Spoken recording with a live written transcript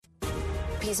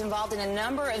He's involved in a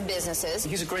number of businesses.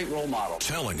 He's a great role model.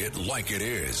 Telling it like it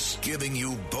is. Giving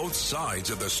you both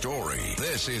sides of the story.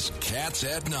 This is Cats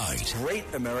at Night. Great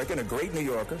American, a great New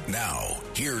Yorker. Now,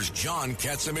 here's John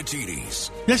Catsimatidis.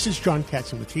 This is John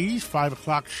Catsimatidis, 5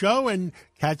 o'clock show and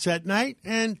Cats at Night.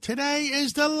 And today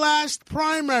is the last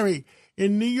primary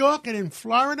in New York and in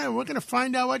Florida. And we're going to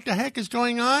find out what the heck is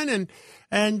going on.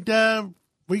 And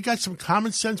we got some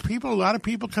common sense people, a lot of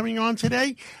people coming on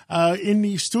today. In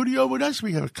the studio with us,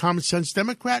 we have a common sense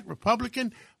Democrat,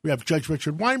 Republican. We have Judge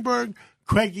Richard Weinberg,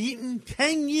 Craig Eaton,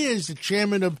 10 years the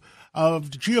chairman of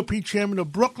the GOP chairman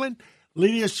of Brooklyn.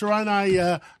 Lydia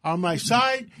Serrani on my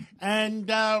side.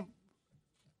 And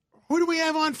who do we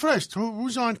have on first?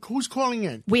 Who's on? Who's calling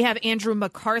in? We have Andrew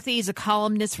McCarthy. He's a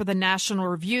columnist for the National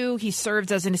Review. He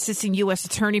serves as an assistant U.S.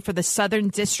 attorney for the Southern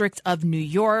District of New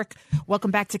York.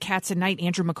 Welcome back to Cats at Night,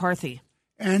 Andrew McCarthy.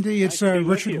 Andy, it's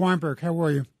Richard Weinberg. How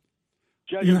are you?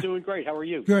 Judge, I'm doing great. How are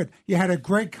you? Good. You had a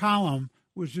great column,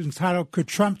 which is entitled, Could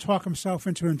Trump Talk Himself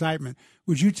into Indictment?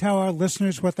 Would you tell our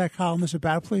listeners what that column is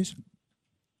about, please?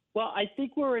 Well, I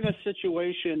think we're in a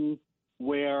situation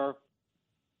where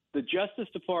the Justice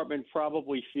Department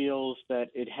probably feels that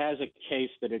it has a case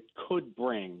that it could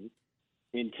bring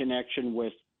in connection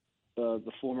with the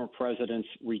former president's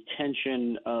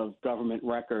retention of government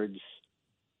records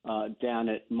down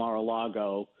at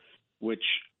Mar-a-Lago, which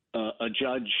a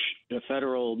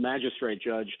federal magistrate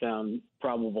judge, found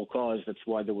probable cause. That's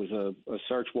why there was a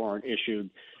search warrant issued,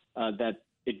 that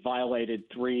it violated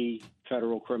 3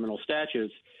 federal criminal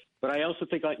statutes. But I also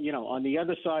think, on the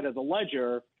other side of the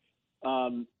ledger,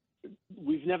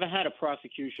 we've never had a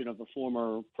prosecution of a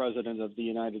former president of the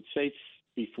United States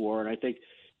before, and I think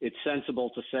it's sensible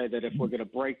to say that if we're going to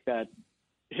break that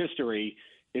history,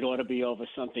 it ought to be over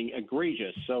something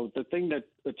egregious. So the thing that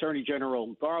Attorney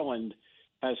General Garland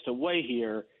has to weigh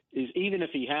here is, even if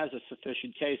he has a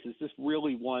sufficient case, is this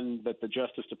really one that the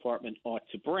Justice Department ought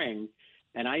to bring?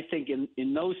 And I think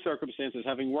in those circumstances,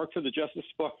 having worked for the Justice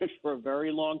Department for a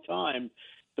very long time,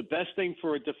 the best thing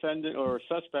for a defendant or a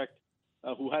suspect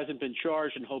who hasn't been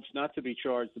charged and hopes not to be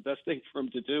charged, the best thing for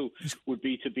him to do would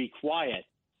be to be quiet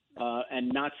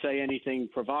and not say anything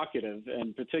provocative,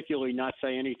 and particularly not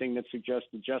say anything that suggests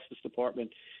the Justice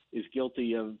Department is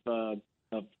guilty of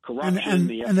corruption.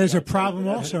 And there's a problem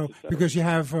also because you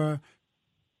have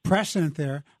precedent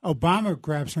there. Obama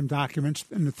grabbed some documents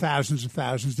in the thousands and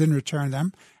thousands, didn't return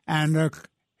them, and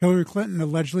Hillary Clinton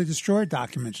allegedly destroyed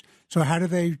documents. So how do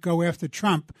they go after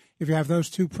Trump if you have those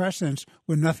two precedents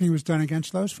when nothing was done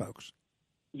against those folks?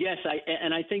 Yes,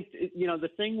 I think the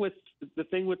thing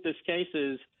with this case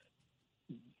is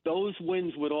those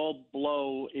winds would all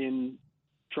blow in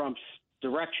Trump's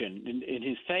direction, in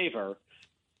his favor.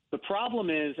 The problem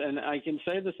is, and I can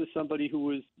say this as somebody who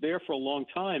was there for a long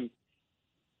time,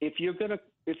 if you're going to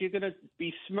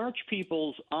besmirch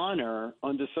people's honor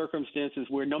under circumstances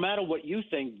where no matter what you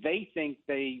think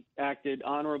they acted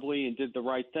honorably and did the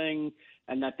right thing,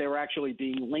 and that they're actually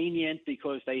being lenient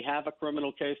because they have a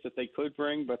criminal case that they could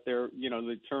bring, but the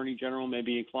Attorney General may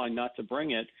be inclined not to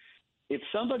bring it. If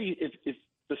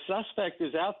the suspect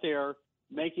is out there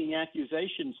making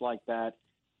accusations like that,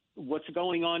 what's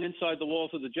going on inside the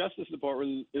walls of the Justice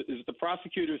Department is the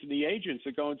prosecutors and the agents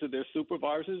are going to their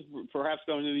supervisors, perhaps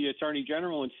going to the Attorney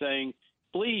General and saying,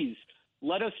 please,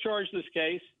 let us charge this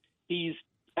case. He's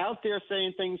out there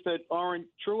saying things that aren't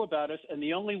true about us, and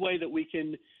the only way that we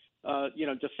can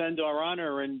defend our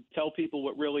honor and tell people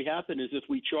what really happened is if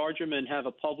we charge him and have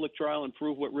a public trial and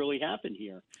prove what really happened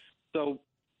here. So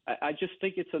I just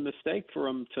think it's a mistake for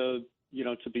him to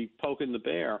be poking the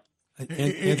bear.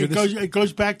 It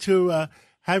goes back to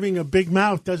having a big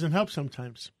mouth doesn't help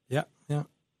sometimes. Yeah.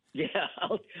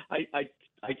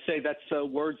 I'd say that's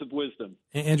words of wisdom.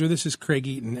 Andrew, this is Craig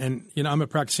Eaton, and I'm a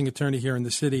practicing attorney here in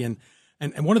the city, and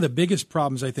one of the biggest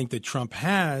problems I think that Trump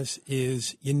has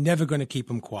is you're never going to keep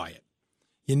him quiet.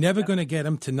 You're never going to get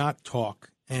him to not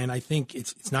talk, and I think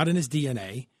it's not in his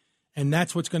DNA, and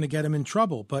that's what's going to get him in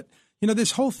trouble. But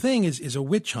this whole thing is a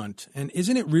witch hunt. And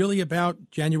isn't it really about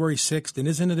January 6th? And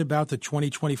isn't it about the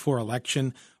 2024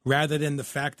 election rather than the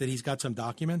fact that he's got some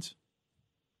documents?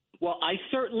 Well, I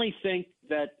certainly think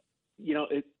that,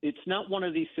 it's not one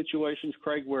of these situations,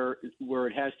 Craig, where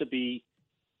it has to be,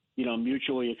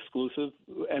 mutually exclusive.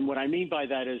 And what I mean by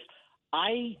that is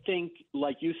I think,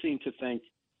 like you seem to think,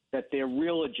 that their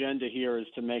real agenda here is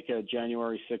to make a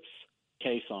January 6th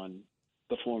case on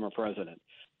the former president.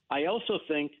 I also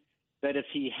think that if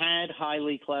he had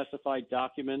highly classified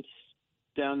documents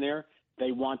down there,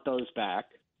 they want those back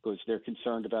because they're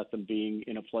concerned about them being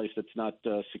in a place that's not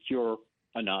secure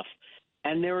enough.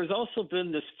 And there has also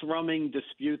been this thrumming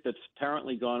dispute that's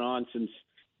apparently gone on since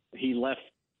he left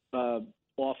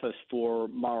office for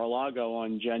Mar-a-Lago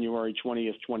on January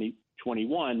 20th,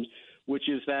 2021, which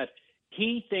is that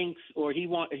he thinks, or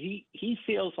he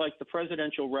feels like the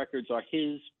presidential records are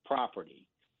his property,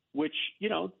 which,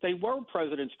 they were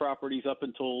president's properties up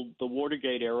until the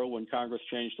Watergate era when Congress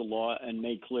changed the law and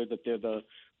made clear that they're the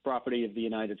property of the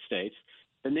United States.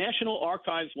 The National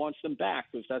Archives wants them back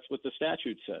because that's what the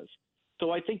statute says. So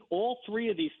I think all three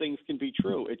of these things can be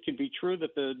true. It can be true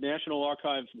that the National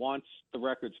Archives wants the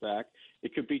records back.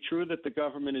 It could be true that the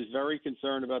government is very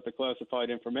concerned about the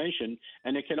classified information.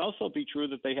 And it can also be true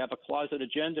that they have a closet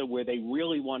agenda where they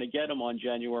really want to get him on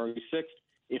January 6th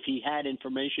if he had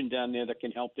information down there that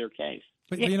can help their case.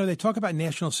 But, they talk about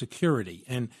national security.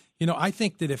 And, I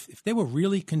think that if they were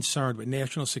really concerned with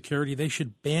national security, they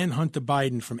should ban Hunter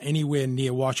Biden from anywhere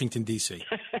near Washington, D.C.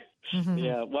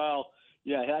 Yeah, well,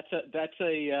 yeah,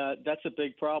 that's a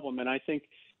big problem. And I think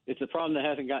it's a problem that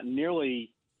hasn't gotten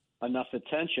nearly enough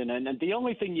attention. And the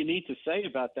only thing you need to say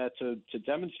about that to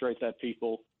demonstrate that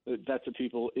to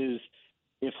people is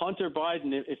if Hunter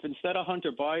Biden, if instead of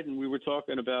Hunter Biden, we were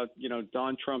talking about,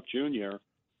 Don Trump Jr.,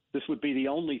 this would be the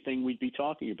only thing we'd be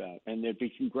talking about. And there'd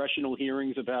be congressional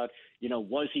hearings about,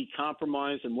 was he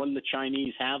compromised and what did the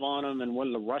Chinese have on him and what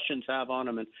did the Russians have on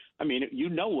him? And I mean,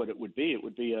 what it would be. It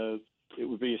would be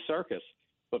a circus.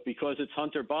 But because it's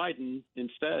Hunter Biden,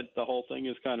 instead, the whole thing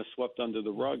is kind of swept under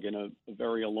the rug in a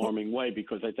very alarming way,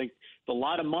 because I think a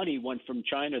lot of money went from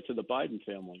China to the Biden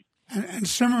family. And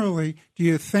similarly, do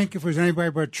you think if it was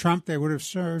anybody but Trump, they would have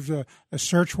served a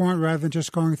search warrant rather than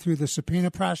just going through the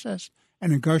subpoena process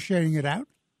and negotiating it out?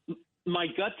 My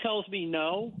gut tells me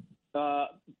no.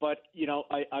 But,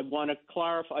 I want to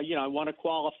clarify, I want to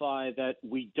qualify that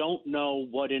we don't know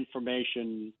what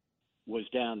information was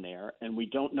down there, and we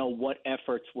don't know what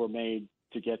efforts were made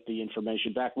to get the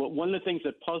information back. Well, one of the things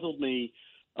that puzzled me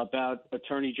about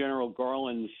Attorney General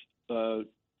Garland's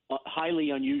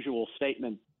highly unusual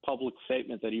public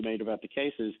statement that he made about the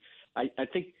cases, I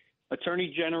think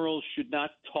attorney generals should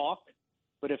not talk,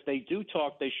 but if they do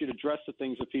talk, they should address the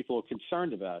things that people are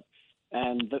concerned about.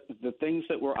 And the things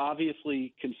that were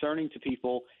obviously concerning to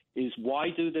people is, why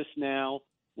do this now?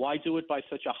 Why do it by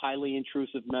such a highly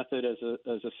intrusive method as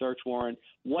a search warrant?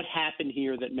 What happened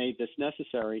here that made this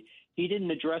necessary? He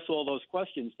didn't address all those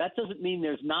questions. That doesn't mean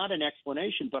there's not an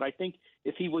explanation, but I think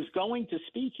if he was going to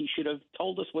speak, he should have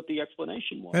told us what the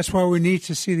explanation was. That's why we need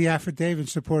to see the affidavit in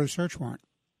support of search warrant.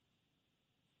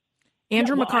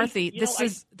 Andrew McCarthy, this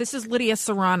is Lydia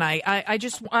Serrani.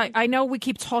 I know we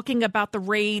keep talking about the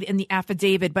raid and the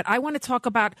affidavit, but I want to talk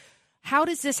about, how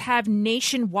does this have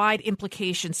nationwide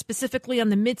implications, specifically on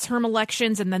the midterm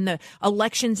elections and then the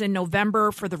elections in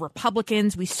November for the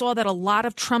Republicans? We saw that a lot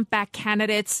of Trump-backed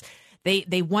candidates,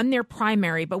 they won their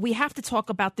primary, but we have to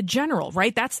talk about the general,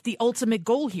 right? That's the ultimate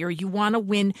goal here. You want to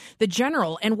win the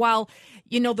general. And while,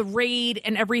 the raid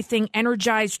and everything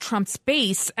energized Trump's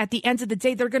base, at the end of the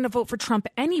day, they're going to vote for Trump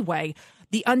anyway.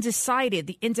 The undecided,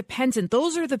 the independent,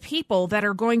 those are the people that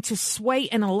are going to sway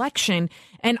an election.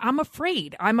 And I'm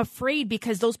afraid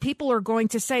because those people are going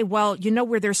to say, well,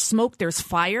 where there's smoke, there's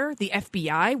fire. The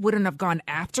FBI wouldn't have gone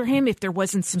after him if there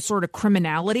wasn't some sort of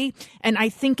criminality. And I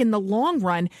think in the long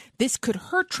run, this could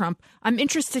hurt Trump. I'm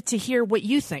interested to hear what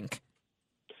you think.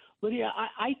 Lydia,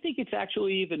 I think it's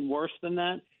actually even worse than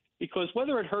that, because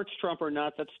whether it hurts Trump or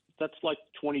not, that's like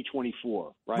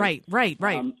 2024, right? Right.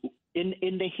 In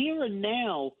the here and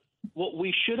now, what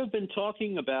we should have been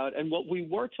talking about, and what we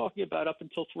were talking about up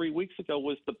until 3 weeks ago,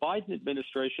 was the Biden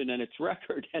administration and its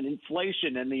record, and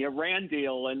inflation, and the Iran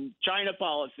deal, and China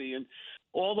policy, and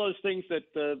all those things that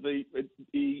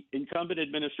the incumbent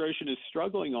administration is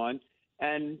struggling on.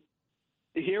 And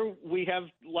here we have,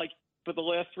 for the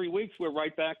last 3 weeks, we're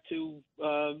right back to,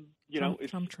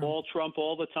 it's Trump. All Trump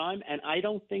all the time. And I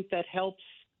don't think that helps,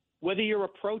 whether you're a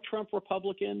pro-Trump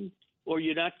Republican or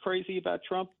you're not crazy about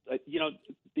Trump.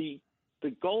 The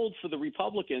goal for the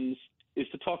Republicans is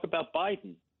to talk about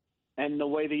Biden and the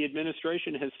way the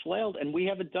administration has flailed. And we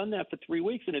haven't done that for 3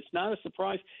 weeks. And it's not a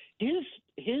surprise.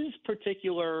 His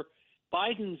particular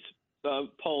Biden's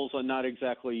polls are not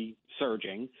exactly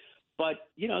surging. But,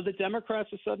 the Democrats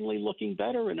are suddenly looking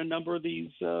better in a number of these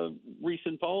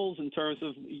recent polls in terms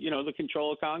of, the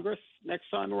control of Congress next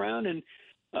time around. And,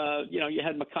 you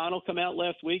had McConnell come out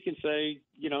last week and say,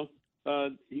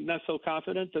 he's not so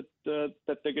confident that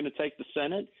they're going to take the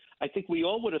Senate. I think we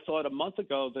all would have thought a month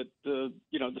ago that, the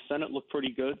Senate looked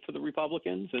pretty good for the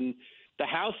Republicans. And the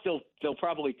House they'll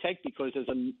probably take, because as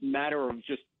a matter of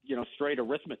just, straight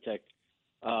arithmetic,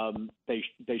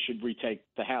 they should retake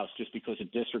the House just because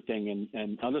of districting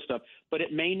and other stuff. But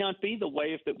it may not be the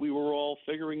way that we were all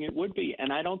figuring it would be.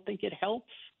 And I don't think it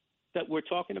helps that we're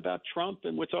talking about Trump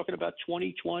and we're talking about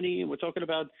 2020 and we're talking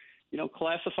about,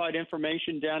 classified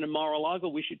information down in Mar-a-Lago.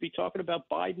 We should be talking about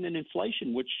Biden and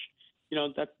inflation, which,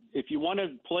 that if you want to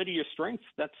play to your strengths,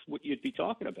 that's what you'd be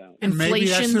talking about.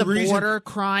 Inflation, the border,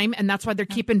 crime, and that's why they're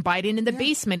keeping Biden in the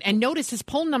basement. And notice his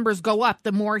poll numbers go up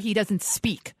the more he doesn't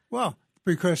speak. Well,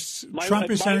 because Trump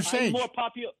is center stage.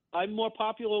 I'm more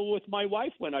popular with my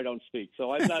wife when I don't speak,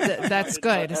 so I'm not. That's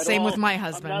good. Same with my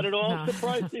husband. I'm not at all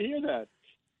surprised to hear that.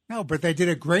 No, but they did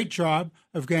a great job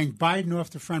of getting Biden off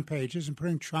the front pages and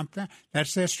putting Trump there.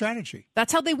 That's their strategy.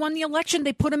 That's how they won the election.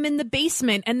 They put him in the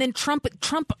basement, and then Trump.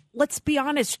 Let's be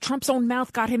honest. Trump's own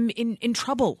mouth got him in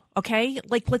trouble. Okay,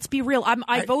 let's be real.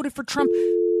 I voted for Trump.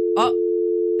 Oh,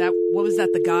 what was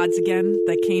that? The gods again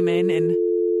that came in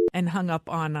and hung up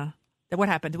on. What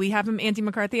happened? Do we have him, Andy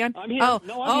McCarthy, on? I'm here. I'm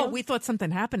here. We thought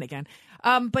something happened again.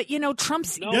 But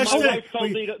Trump's. No,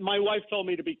 my wife told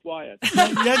me to be quiet.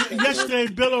 Yesterday,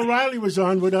 Bill O'Reilly was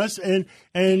on with us, and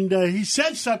he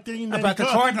said something about the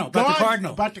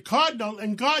Cardinal,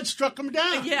 and God struck him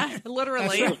down. Yeah,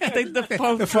 literally. Right.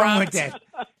 the phone went dead.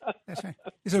 That's right.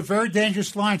 It's a very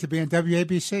dangerous line to be on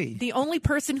WABC. The only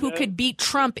person who could beat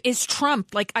Trump is Trump.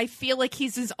 I feel like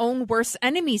he's his own worst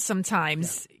enemy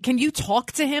sometimes. Yeah. Can you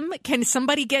talk to him? Can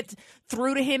somebody get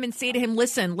through to him and say to him,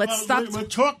 listen, let's stop. We're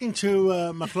talking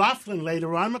to McLaughlin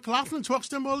later on. McLaughlin talks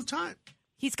to him all the time.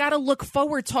 He's got to look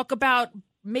forward, talk about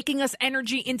making us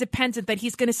energy independent, that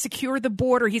he's going to secure the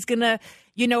border. He's going to,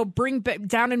 bring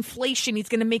down inflation. He's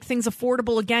going to make things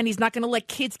affordable again. He's not going to let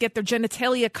kids get their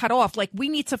genitalia cut off. We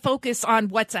need to focus on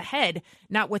what's ahead,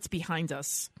 not what's behind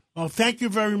us. Well, thank you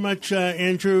very much,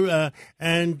 Andrew.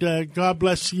 And God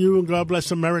bless you and God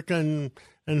bless America,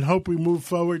 and hope we move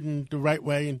forward in the right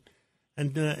way.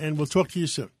 And we'll talk to you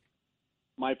soon.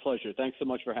 My pleasure. Thanks so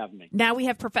much for having me. Now we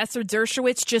have Professor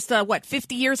Dershowitz, just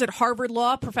 50 years at Harvard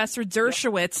Law. Professor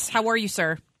Dershowitz, how are you,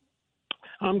 sir?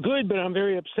 I'm good, but I'm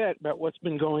very upset about what's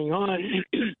been going on.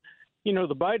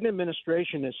 The Biden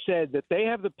administration has said that they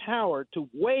have the power to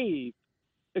waive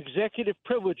executive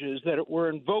privileges that were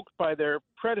invoked by their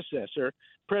predecessor,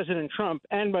 President Trump,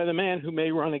 and by the man who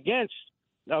may run against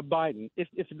Biden.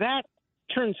 If that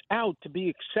turns out to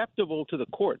be acceptable to the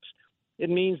courts, it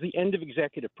means the end of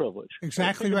executive privilege.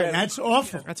 Exactly right. That's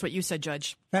awful. That's what you said,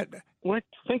 Judge.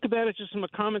 Think about it just from a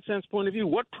common sense point of view.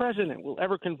 What president will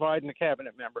ever confide in a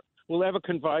cabinet member, will ever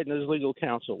confide in his legal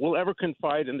counsel, will ever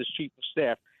confide in his chief of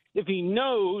staff, if he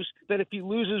knows that if he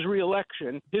loses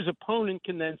re-election, his opponent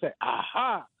can then say,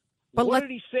 aha, but what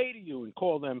did he say to you, and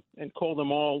call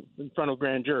them all in front of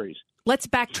grand juries? Let's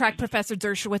backtrack, Professor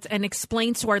Dershowitz, and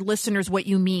explain to our listeners what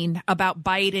you mean about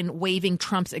Biden waiving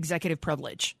Trump's executive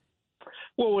privilege.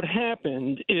 Well, what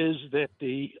happened is that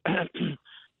the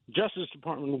Justice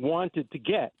Department wanted to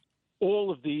get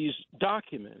all of these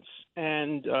documents,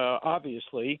 and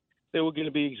obviously there were going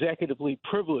to be executively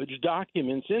privileged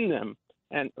documents in them.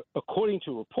 And according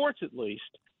to reports, at least,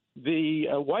 the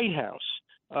White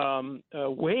House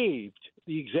waived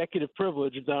the executive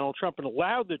privilege of Donald Trump and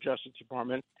allowed the Justice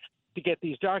Department to get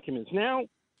these documents. Now,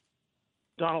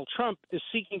 Donald Trump is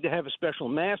seeking to have a special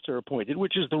master appointed,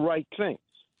 which is the right thing.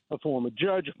 A former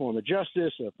judge, a former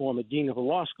justice, a former dean of a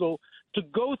law school, to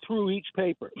go through each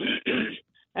paper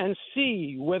and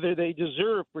see whether they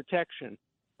deserve protection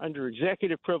under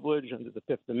executive privilege, under the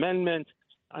Fifth Amendment,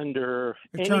 under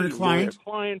any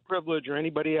client privilege or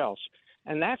anybody else.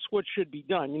 And that's what should be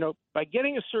done. By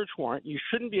getting a search warrant, you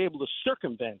shouldn't be able to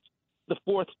circumvent the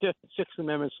Fourth, Fifth, and Sixth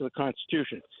Amendments to the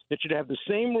Constitution. It should have the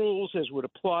same rules as would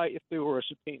apply if there were a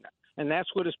subpoena. And that's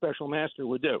what a special master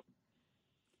would do.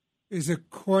 Is the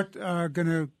court going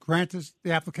to grant us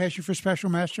the application for special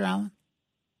master, Alan?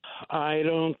 I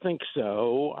don't think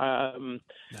so.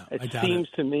 It seems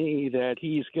to me that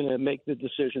he's going to make the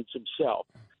decisions himself.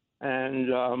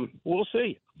 And we'll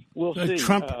see. We'll see.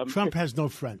 Trump has no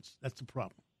friends. That's the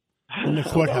problem. In the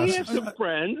courthouses. He has some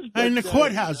friends. In the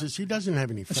courthouses, he doesn't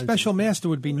have any friends. A special master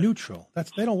would be neutral.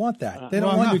 They don't want that. They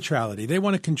don't want neutrality. They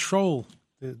want to control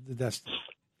the destiny.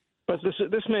 But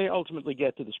this may ultimately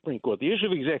get to the Supreme Court. The issue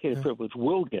of executive privilege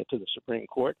will get to the Supreme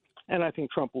Court, and I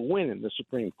think Trump will win in the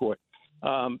Supreme Court.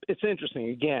 It's interesting,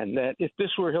 again, that if this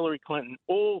were Hillary Clinton,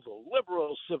 all the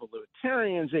liberals, civil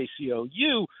libertarians,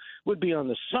 ACLU would be on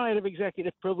the side of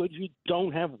executive privilege. You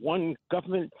don't have one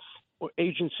government or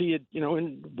agency,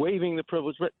 in waiving the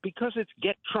privilege, but because it's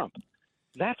get Trump.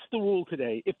 That's the rule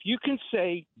today. If you can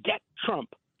say get Trump,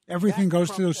 everything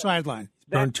goes to the sideline.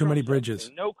 Burned too many bridges.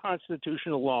 No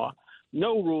constitutional law,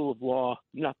 no rule of law,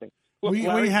 nothing. We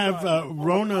have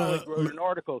Rona wrote an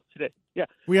article today. Yeah,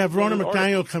 we have Rona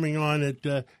McDaniel coming on at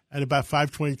about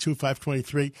 5:22,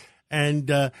 5:23,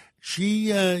 and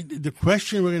she. The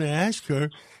question we're going to ask her.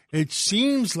 It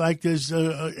seems like there's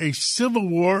a civil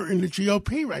war in the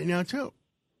GOP right now too.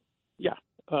 Yeah,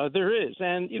 there is,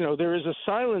 and there is a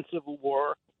silent civil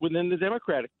war within the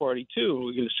Democratic Party too.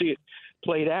 We're going to see it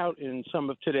played out in some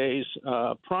of today's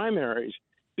primaries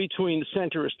between the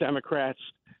centrist Democrats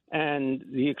and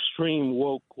the extreme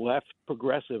woke left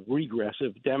progressive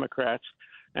regressive Democrats,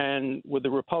 and with the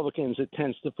Republicans it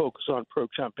tends to focus on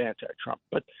pro-Trump, anti-Trump.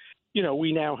 But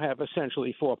we now have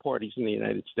essentially four parties in the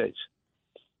United States.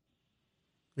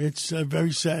 It's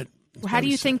very sad. How do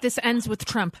you think this ends with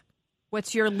Trump?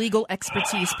 What's your legal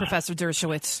expertise, Professor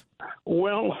Dershowitz?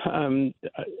 Well,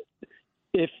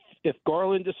 if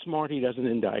Garland is smart, he doesn't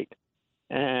indict,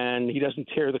 and he doesn't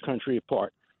tear the country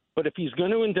apart. But if he's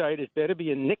going to indict, it better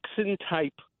be a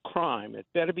Nixon-type crime. It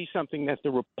better be something that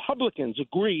the Republicans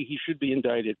agree he should be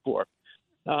indicted for.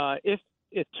 If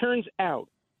it turns out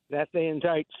that they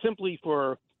indict simply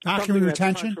for document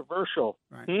retention, controversial,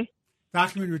 right.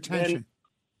 Document retention.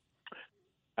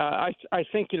 I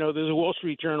think, there's a Wall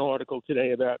Street Journal article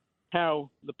today about how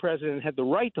the president had the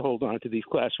right to hold on to these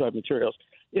classified materials.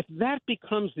 If that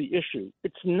becomes the issue,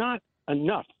 it's not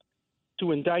enough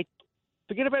to indict.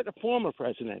 Forget about the former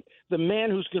president, the man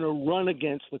who's going to run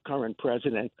against the current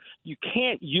president. You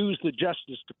can't use the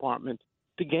Justice Department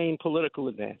to gain political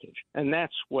advantage. And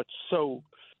that's what's so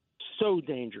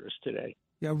dangerous today.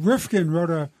 Yeah, Rifkin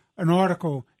wrote an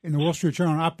article in the Wall Street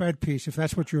Journal, an op-ed piece, if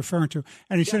that's what you're referring to.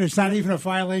 And he said it's not even a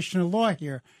violation of law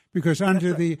here because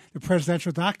under the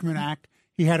Presidential Document Act,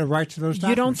 he had a right to those documents.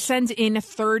 You don't send in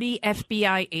 30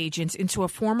 FBI agents into a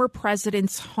former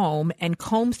president's home and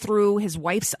comb through his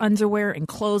wife's underwear and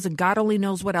clothes and God only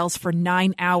knows what else for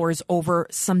 9 hours over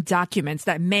some documents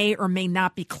that may or may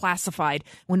not be classified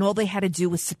when all they had to do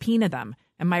was subpoena them.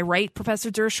 Am I right, Professor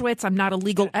Dershowitz? I'm not a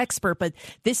legal expert, but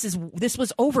this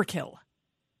was overkill.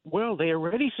 Well, they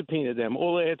already subpoenaed them.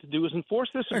 All they had to do was enforce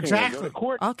the subpoena. Exactly. Go to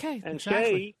court and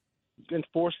say,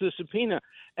 enforce the subpoena.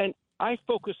 And I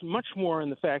focus much more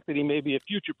on the fact that he may be a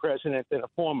future president than a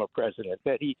former president,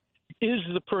 that he is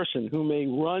the person who may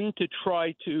run to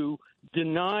try to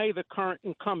deny the current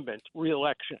incumbent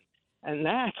re-election. And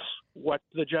that's what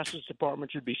the Justice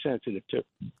Department should be sensitive to.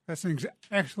 That's an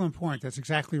excellent point. That's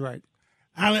exactly right.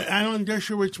 Alan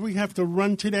Dershowitz, we have to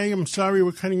run today. I'm sorry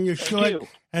we're cutting you short,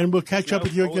 and we'll catch up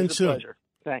with you again soon. Pleasure.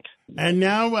 Thanks. And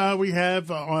now we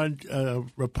have on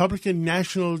Republican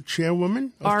National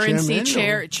Chairwoman,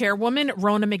 RNC Chairwoman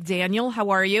Rona McDaniel. How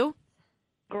are you?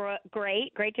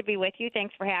 Great to be with you.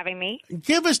 Thanks for having me.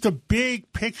 Give us the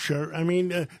big picture. I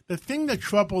mean, the thing that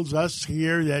troubles us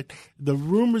here, that the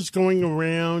rumors going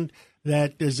around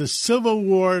that there's a civil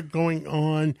war going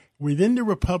on within the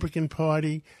Republican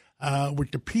Party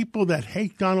with the people that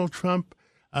hate Donald Trump,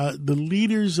 the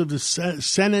leaders of the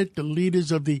Senate, the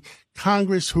leaders of the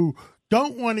Congress who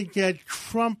don't want to get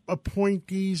Trump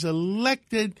appointees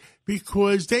elected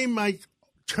because they might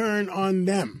turn on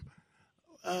them.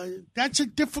 That's a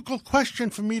difficult question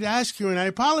for me to ask you, and I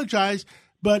apologize,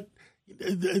 but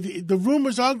the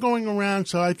rumors are going around,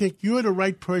 so I think you're the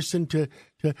right person to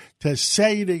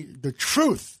say the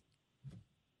truth.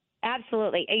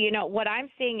 Absolutely. What I'm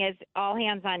seeing is all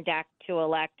hands on deck to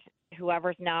elect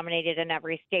whoever's nominated in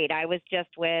every state. I was just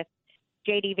with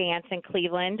J.D. Vance in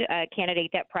Cleveland, a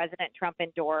candidate that President Trump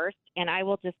endorsed, and I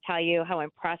will just tell you how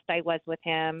impressed I was with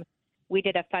him. We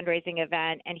did a fundraising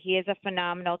event, and he is a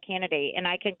phenomenal candidate, and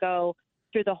I could go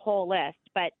through the whole list.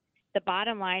 But the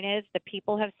bottom line is the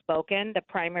people have spoken. The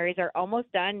primaries are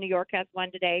almost done. New York has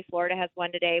one today. Florida has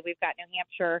one today. We've got New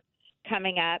Hampshire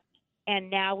coming up.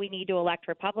 And now we need to elect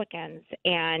Republicans.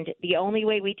 And the only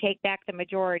way we take back the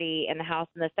majority in the House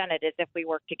and the Senate is if we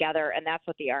work together. And that's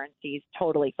what the RNC is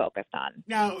totally focused on.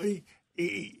 Now,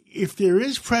 if there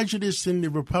is prejudice in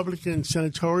the Republican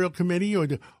Senatorial Committee or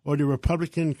the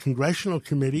Republican Congressional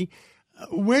Committee,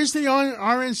 where's the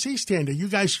RNC stand? Are you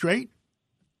guys straight?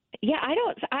 Yeah,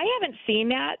 I haven't seen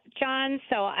that, John.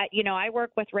 So, I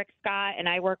work with Rick Scott and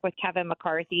I work with Kevin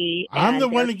McCarthy. I'm the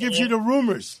one that gives you the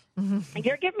rumors. Mm-hmm.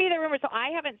 You're giving me the rumors. So I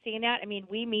haven't seen that. I mean,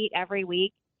 we meet every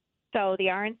week. So the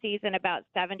RNC's in about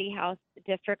 70 House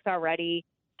districts already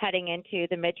heading into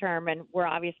the midterm. And we're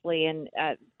obviously in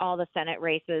all the Senate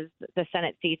races, the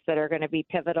Senate seats that are going to be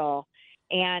pivotal.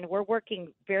 And we're working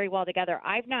very well together.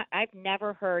 I've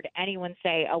never heard anyone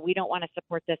say, oh, we don't want to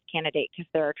support this candidate because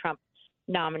they're a Trump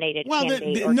nominated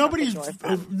candidate.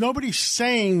 Nobody's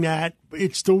saying that.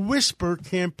 It's the whisper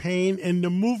campaign and the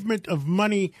movement of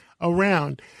money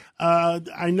around.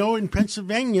 I know in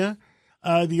Pennsylvania,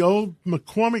 the old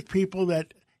McCormick people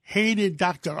that hated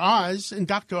Dr. Oz, and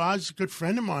Dr. Oz is a good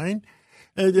friend of mine.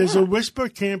 There's a whisper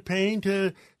campaign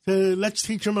to let's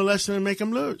teach them a lesson and make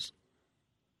them lose.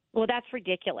 Well, that's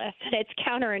ridiculous. It's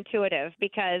counterintuitive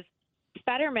because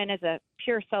Fetterman is a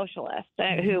pure socialist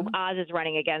who Oz is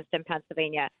running against in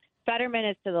Pennsylvania. Fetterman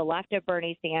is to the left of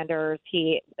Bernie Sanders.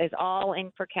 He is all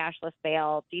in for cashless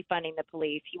bail, defunding the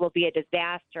police. He will be a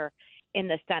disaster in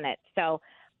the Senate. So,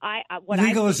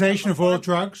 legalization of all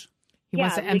drugs. He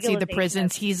wants to empty the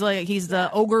prisons. He's the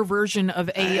ogre version of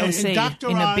AOC and Dr.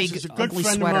 in a Oz big is a good ugly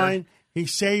friend sweater. of mine. He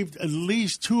saved at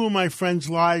least 2 of my friends'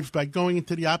 lives by going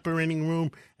into the operating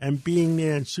room and being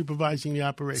there and supervising the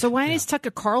operation. So why is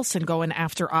Tucker Carlson going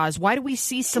after Oz? Why do we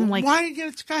see some Go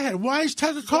ahead. Why is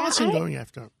Tucker Carlson going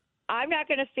after him? I'm not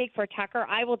going to speak for Tucker.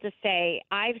 I will just say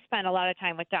I've spent a lot of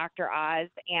time with Dr. Oz,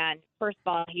 and first of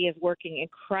all, he is working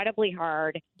incredibly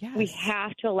hard. Yes. We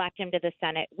have to elect him to the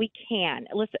Senate. We can.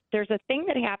 Listen, there's a thing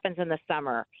that happens in the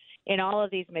summer in all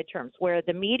of these midterms where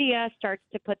the media starts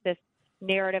to put this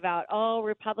narrative out,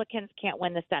 Republicans can't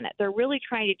win the Senate. They're really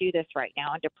trying to do this right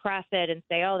now and depress it and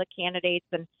say, the candidates.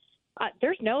 And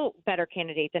there's no better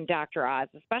candidate than Dr. Oz,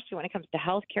 especially when it comes to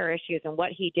health care issues and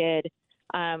what he did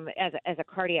as a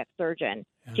cardiac surgeon.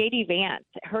 Yeah. J.D. Vance,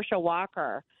 Herschel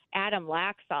Walker, Adam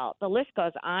Laxalt, the list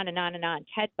goes on and on and on.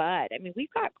 Ted Budd. I mean,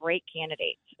 we've got great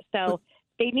candidates. So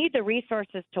they need the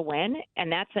resources to win,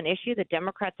 and that's an issue. The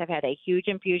Democrats have had a huge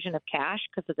infusion of cash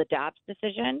because of the Dobbs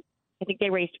decision. I think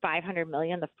they raised $500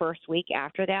 million the first week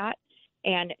after that.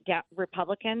 And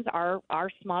Republicans, our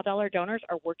small dollar donors,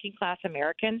 are working class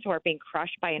Americans who are being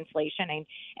crushed by inflation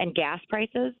and gas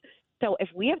prices. So if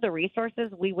we have the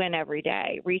resources, we win every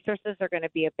day. Resources are going to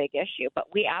be a big issue, but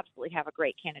we absolutely have a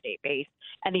great candidate base.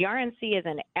 And the RNC is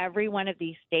in every one of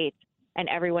these states and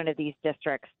every one of these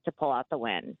districts to pull out the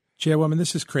win. Chairwoman,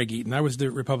 this is Craig Eaton. I was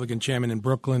the Republican chairman in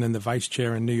Brooklyn and the vice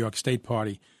chair in New York State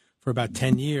Party for about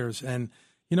 10 years. And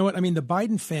you know what? I mean, the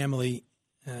Biden family,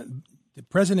 the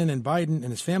president and Biden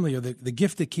and his family are the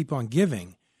gift that keep on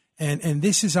giving. And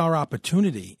this is our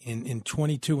opportunity in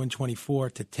 22 and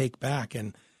 24 to take back.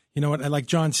 And you know what? Like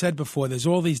John said before, there's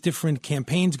all these different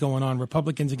campaigns going on,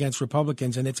 Republicans against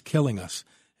Republicans, and it's killing us.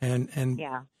 And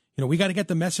yeah. You know, we got to get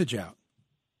the message out.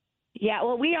 Yeah,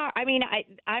 well, we are. I mean,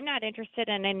 I'm not interested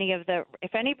in any of the.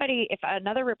 If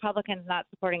another Republican's not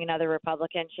supporting another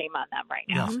Republican, shame on them right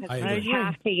now. Yes, we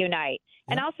have to unite.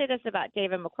 Yeah. And I'll say this about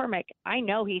David McCormick. I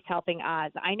know he's helping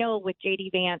Oz. I know with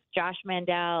J.D. Vance, Josh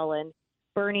Mandel, and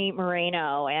Bernie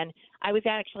Moreno. And I was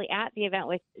actually at the event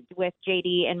with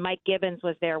J.D. and Mike Gibbons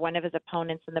was there, one of his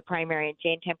opponents in the primary, and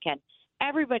Jane Timken.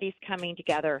 Everybody's coming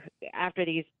together after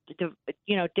these,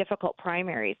 difficult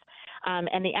primaries.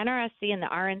 And the NRSC and the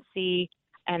RNC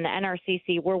and the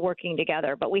NRCC, we're working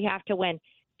together, but we have to win.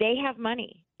 They have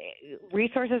money.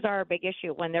 Resources are a big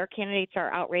issue. When their candidates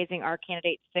are outraising our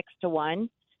candidates 6-1,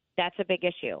 that's a big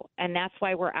issue. And that's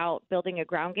why we're out building a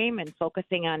ground game and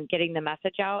focusing on getting the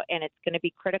message out. And it's going to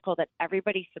be critical that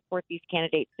everybody support these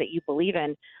candidates that you believe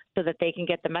in so that they can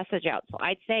get the message out. So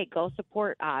I'd say go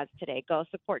support Oz today. Go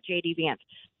support J.D. Vance.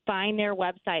 Find their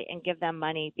website and give them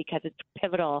money because it's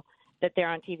pivotal that they're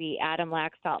on TV. Adam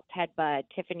Laxalt, Ted Budd,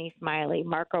 Tiffany Smiley,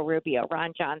 Marco Rubio,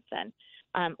 Ron Johnson.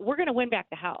 We're going to win back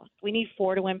the House. We need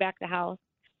 4 to win back the House.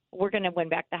 We're going to win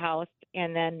back the House.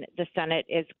 And then the Senate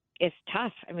is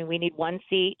tough. I mean, we need 1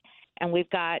 seat, and we've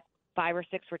got 5 or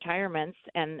 6 retirements,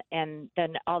 and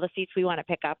then all the seats we want to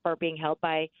pick up are being held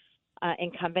by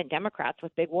incumbent Democrats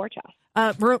with big war chests.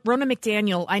 Ronna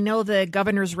McDaniel, I know the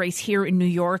governor's race here in New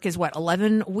York is,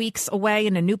 11 weeks away,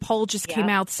 and a new poll just came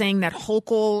out saying that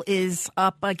Hochul is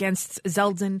up against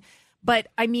Zeldin. But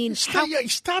I mean,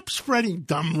 stop spreading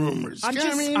dumb rumors. I'm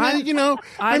just,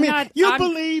 you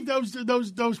believe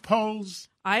those polls?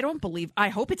 I don't believe. I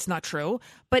hope it's not true.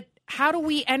 But how do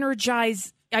we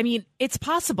energize? I mean, it's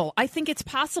possible. I think it's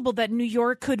possible that New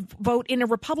York could vote in a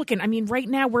Republican. I mean, right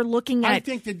now we're looking at. I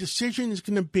think the decision is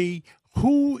going to be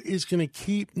who is going to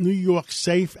keep New York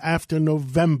safe after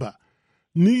November.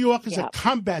 New York is a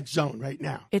combat zone right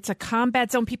now. It's a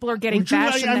combat zone. People are getting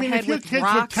bashed in the head with if your kids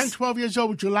rocks. were 10, 12 years old,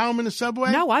 would you allow them in the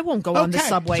subway? No, I won't go on the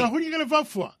subway. So who are you going to vote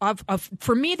for?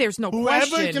 For me, there's no question.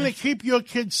 Whoever's going to keep your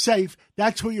kids safe,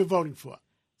 that's who you're voting for.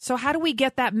 So how do we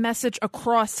get that message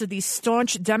across to these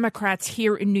staunch Democrats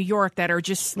here in New York that are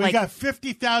just we got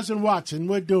 50,000 watts, and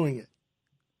we're doing it.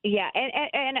 Yeah,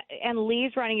 and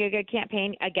Lee's running a good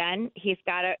campaign. Again, he's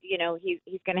got to,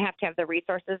 he's going to have the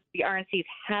resources. The RNC is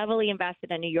heavily invested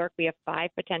in New York. We have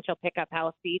 5 potential pickup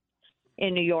House seats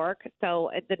in New York. So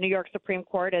the New York Supreme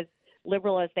Court, as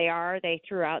liberal as they are, they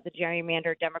threw out the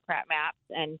gerrymandered Democrat maps,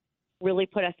 and really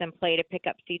put us in play to pick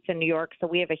up seats in New York. So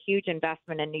we have a huge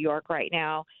investment in New York right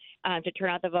now to turn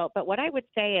out the vote. But what I would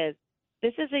say is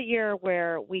this is a year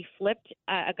where we flipped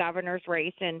a governor's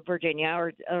race in Virginia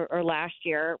or last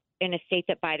year in a state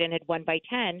that Biden had won by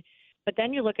 10. But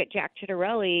then you look at Jack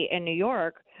Ciattarelli in New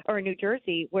York or New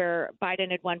Jersey, where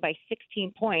Biden had won by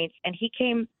 16 points, and he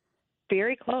came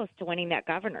very close to winning that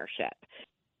governorship.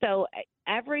 So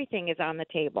everything is on the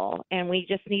table, and we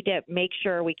just need to make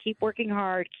sure we keep working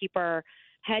hard, keep our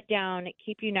head down,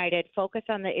 keep united, focus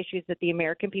on the issues that the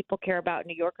American people care about.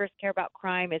 New Yorkers care about.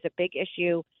 Crime is a big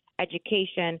issue,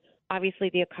 education, obviously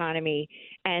the economy,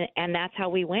 and that's how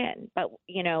we win. But,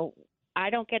 I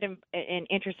don't get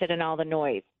interested in all the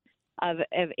noise of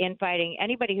infighting.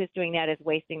 Anybody who's doing that is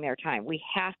wasting their time. We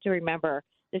have to remember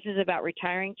this is about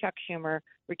retiring Chuck Schumer,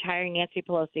 retiring Nancy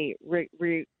Pelosi,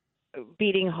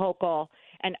 beating Hochul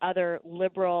and other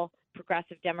liberal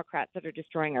progressive Democrats that are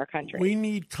destroying our country. We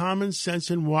need common sense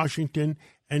in Washington,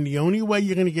 and the only way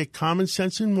you're going to get common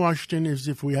sense in Washington is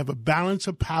if we have a balance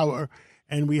of power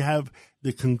and we have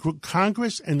the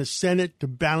Congress and the Senate to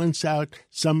balance out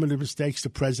some of the mistakes the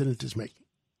president is making.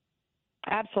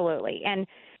 Absolutely. And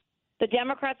the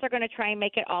Democrats are going to try and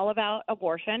make it all about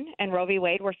abortion and Roe v.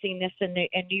 Wade. We're seeing this in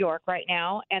New York right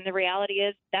now. And the reality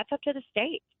is that's up to the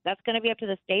states. That's going to be up to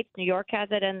the states. New York has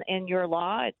it in your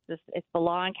law. It's the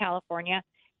law in California.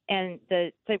 And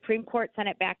the Supreme Court sent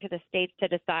it back to the states to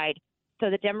decide.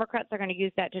 So the Democrats are going to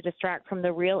use that to distract from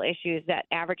the real issues that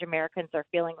average Americans are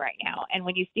feeling right now. And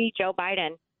when you see Joe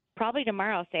Biden probably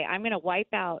tomorrow say, I'm going to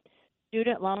wipe out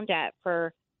student loan debt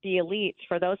for the elites,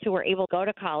 for those who were able to go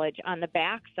to college, on the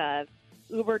backs of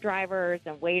Uber drivers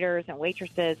and waiters and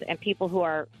waitresses and people who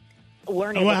are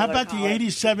learning. Well, how about the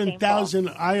 87,000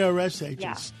 IRS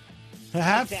agents? Yeah.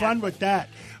 Have fun with that.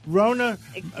 Ronna,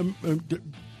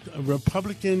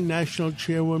 Republican National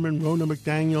Chairwoman Ronna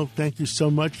McDaniel, thank you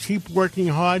so much. Keep working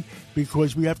hard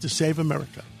because we have to save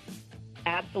America.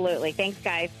 Absolutely. Thanks,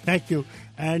 guys. Thank you.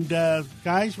 And,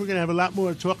 guys, we're going to have a lot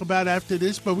more to talk about after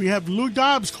this, but we have Lou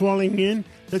Dobbs calling in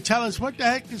to tell us what the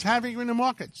heck is happening in the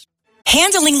markets.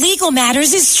 Handling legal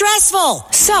matters is stressful.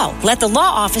 So, let the law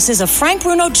offices of Frank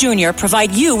Bruno Jr.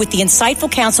 provide you with the insightful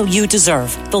counsel you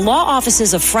deserve. The law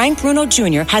offices of Frank Bruno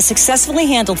Jr. has successfully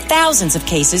handled thousands of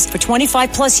cases for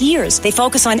 25 plus years. They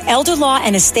focus on elder law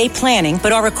and estate planning,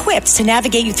 but are equipped to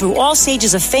navigate you through all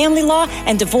stages of family law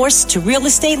and divorce to real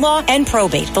estate law and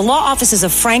probate. The law offices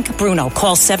of Frank Bruno.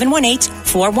 Call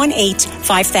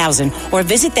 718-418-5000 or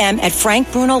visit them at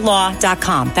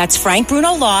frankbrunolaw.com. That's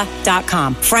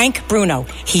frankbrunolaw.com. Frank Bruno.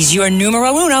 He's your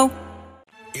numero uno.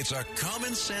 It's a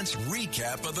common sense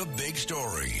recap of the big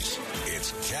stories.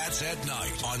 It's Cats at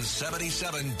Night on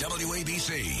 77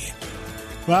 WABC.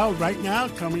 Well, right now,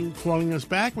 calling us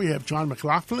back, we have John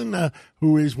McLaughlin,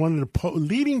 who is one of the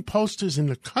leading posters in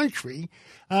the country.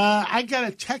 I got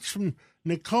a text from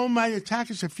Nicole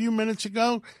Mayatakis a few minutes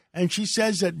ago, and she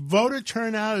says that voter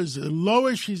turnout is the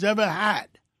lowest she's ever had.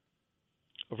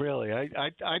 Really, I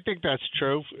think that's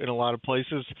true in a lot of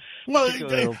places. Well,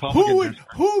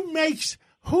 who makes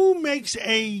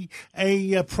a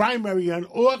primary on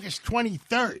August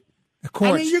 23rd? The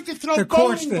courts. I mean, you could throw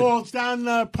bowling balls down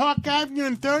Park Avenue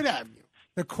and 3rd Avenue.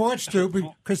 The courts do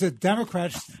because the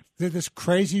Democrats did this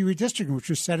crazy redistricting, which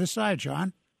was set aside,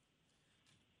 John.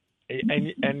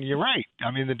 And you're right.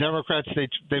 I mean, the Democrats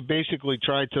they basically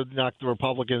tried to knock the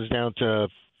Republicans down to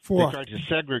 4. They tried to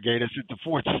segregate us into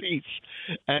 4 seats.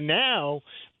 And now,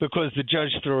 because the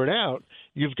judge threw it out,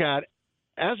 you've got,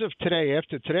 as of today,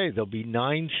 after today, there'll be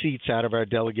 9 seats out of our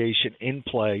delegation in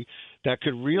play that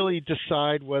could really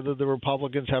decide whether the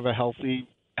Republicans have a healthy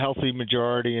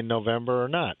majority in November or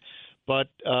not. But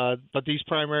these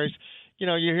primaries,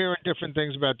 you're hearing different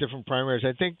things about different primaries.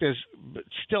 I think there's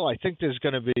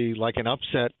going to be like an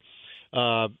upset.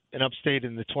 In upstate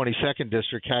in the 22nd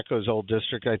district, Katko's old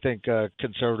district. I think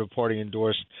Conservative Party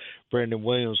endorsed Brandon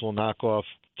Williams will knock off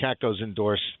Katko's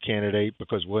endorsed candidate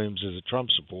because Williams is a Trump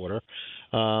supporter.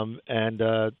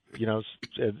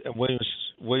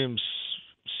 Williams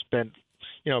spent,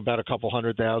 about a couple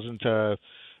 $100,000 to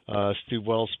Steve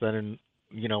Wells spending,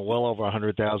 well over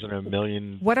 $100,000, $1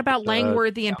 million. What about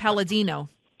Langworthy and Palladino?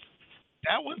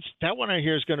 That one I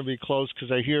hear is going to be close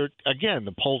because I hear, again,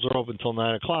 the polls are open until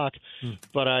 9 o'clock.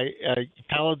 But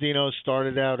Palladino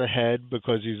started out ahead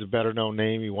because he's a better-known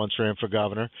name. He once ran for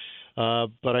governor.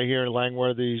 But I hear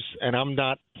Langworthy's, and I'm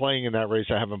not playing in that race.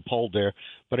 I haven't polled there.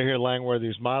 But I hear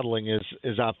Langworthy's modeling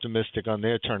is optimistic on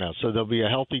their turnout. So there'll be a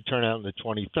healthy turnout on the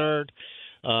 23rd.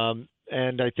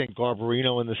 and I think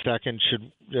Garbarino in the second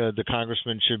the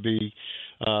congressman should be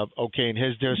okay in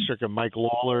his district, and Mike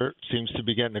Lawler seems to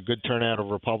be getting a good turnout of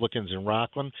Republicans in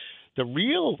Rockland. The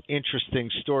real interesting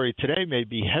story today may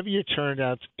be heavier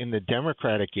turnouts in the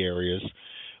Democratic areas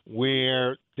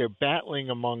where they're battling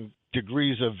among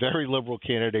degrees of very liberal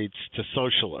candidates to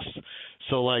socialists.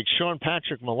 So like Sean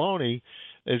Patrick Maloney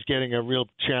is getting a real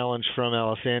challenge from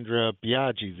Alessandra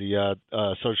Biaggi, the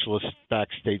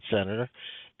socialist-backed state senator.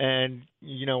 And,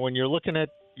 when you're looking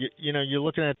at,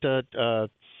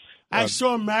 I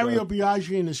saw Mario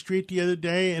Biaggi in the street the other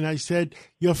day, and I said,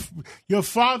 your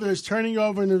father is turning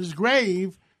over in his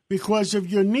grave because of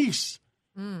your niece.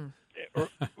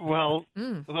 Well,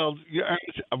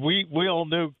 we all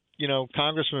knew,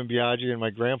 Congressman Biaggi, and my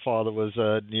grandfather was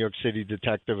a New York City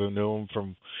detective who knew him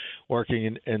from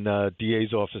working in the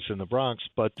DA's office in the Bronx.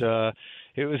 But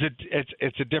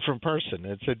it's a different person.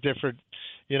 It's a different,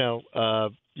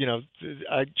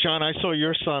 John, I saw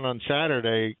your son on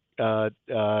Saturday.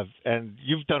 And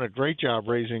you've done a great job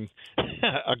raising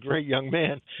a great young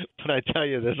man. But I tell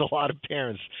you, there's a lot of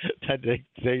parents that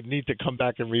they need to come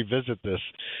back and revisit this.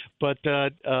 But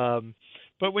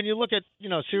when you look at,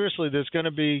 seriously, there's going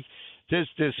to be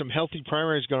there's some healthy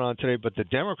primaries going on today, but the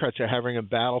Democrats are having a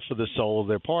battle for the soul of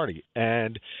their party.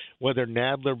 And whether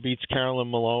Nadler beats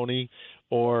Carolyn Maloney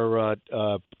or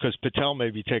because Patel may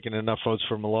be taking enough votes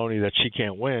for Maloney that she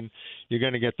can't win, you're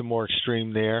going to get the more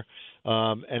extreme there.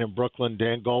 And in Brooklyn,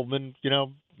 Dan Goldman,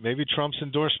 maybe Trump's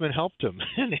endorsement helped him,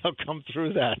 and he'll come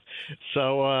through that.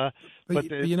 So, but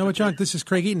you know what, John? This is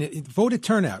Craig Eaton. Voter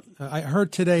turnout. I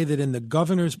heard today that in the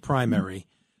governor's primary,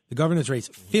 the governor's race,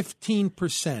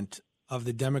 15% of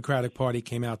the Democratic Party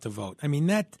came out to vote. I mean,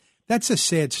 that's a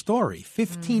sad story.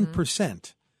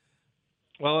 15%.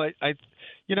 Well,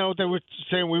 they were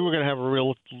saying we were going to have a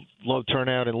real low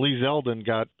turnout, and Lee Zeldin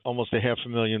got almost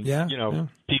 500,000,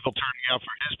 people turning out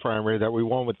for his primary that we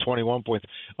won with 21 points.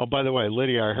 Oh, by the way,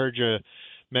 Lydia, I heard you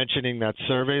mentioning that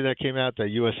survey that came out, the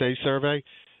USA survey.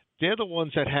 They're the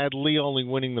ones that had Lee only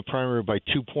winning the primary by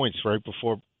 2 points right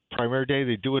before primary day.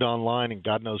 They do it online, and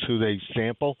God knows who they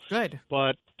sample. Good.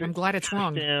 But I'm glad it's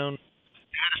wrong. It's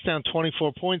down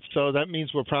 24 points, so that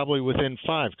means we're probably within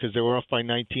 5 because they were off by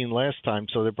 19 last time,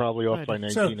 so they're probably off by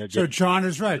 19 again. So John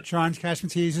is right. John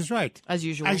Cassimatidis is right. As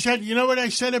usual. I said, you know what I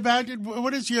said about it?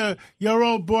 What does your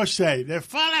old boss say? They're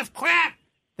full of crap.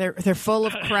 They're full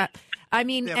of crap. I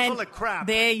mean, they're full of crap.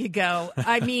 There you go.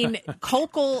 I mean,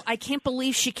 Hochul, I can't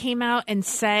believe she came out and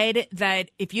said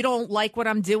that if you don't like what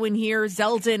I'm doing here,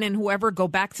 Zeldin and whoever go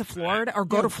back to Florida or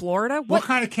go to Florida. What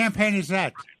kind of campaign is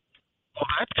that? Well,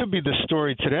 that could be the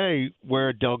story today,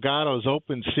 where Delgado's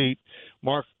open seat,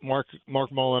 Mark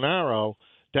Molinaro,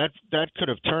 that could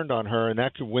have turned on her, and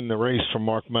that could win the race for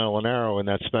Mark Molinaro in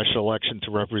that special election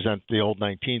to represent the old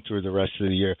 19 through the rest of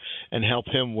the year and help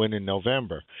him win in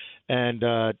November. And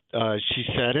she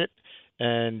said it,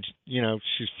 and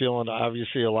she's feeling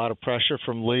obviously a lot of pressure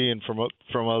from Lee and from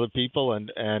other people,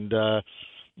 and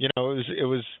it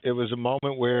was a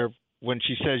moment where when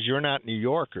she says you're not New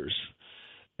Yorkers.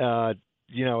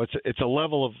 It's a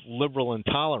level of liberal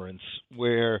intolerance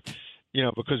where,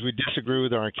 because we disagree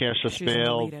with her on cashless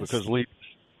bail, because Lee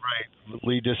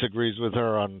disagrees with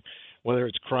her on whether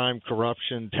it's crime,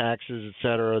 corruption, taxes, et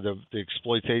cetera, the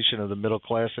exploitation of the middle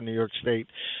class in New York State.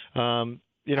 I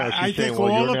think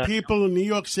all the people in New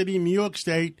York City, New York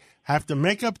State, have to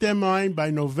make up their mind by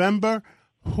November.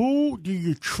 Who do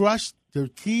you trust to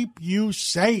keep you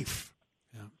safe?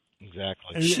 Yeah,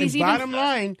 exactly. And bottom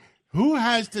line, who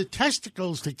has the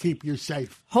testicles to keep you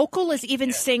safe? Hochul is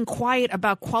even staying quiet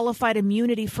about qualified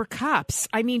immunity for cops.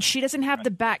 I mean, she doesn't have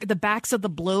the backs of the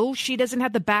blue. She doesn't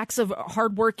have the backs of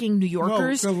hardworking New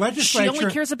Yorkers. No, the legislature, she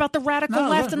only cares about the radical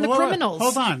left and the criminals.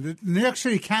 Hold on. The New York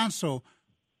City Council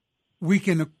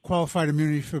weakened the qualified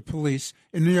immunity for police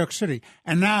in New York City.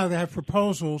 And now they have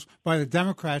proposals by the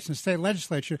Democrats in the state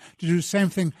legislature to do the same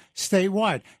thing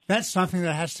statewide. That's something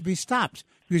that has to be stopped.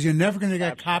 Because you're never going to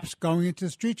get cops going into the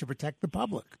street to protect the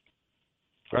public.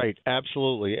 Right,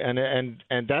 absolutely, and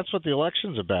that's what the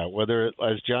election's about. Whether,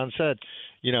 as John said,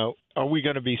 are we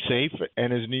going to be safe,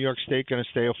 and is New York State going to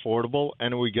stay affordable,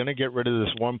 and are we going to get rid of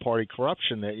this one-party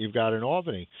corruption that you've got in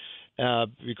Albany?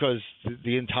 Because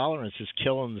the intolerance is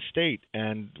killing the state,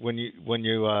 and when you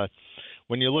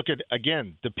look at,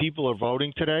 again, the people are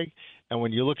voting today, and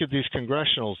when you look at these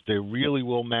congressionals, they really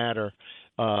will matter.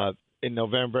 In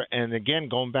November, and again,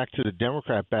 going back to the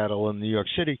Democrat battle in New York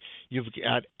City, you've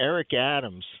got Eric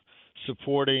Adams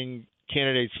supporting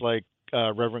candidates like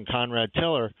Reverend Conrad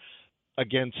Tiller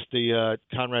against the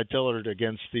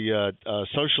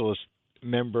socialist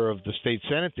member of the state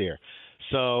Senate there.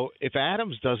 So if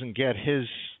Adams doesn't get his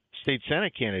state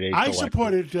Senate candidate I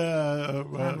elected, supported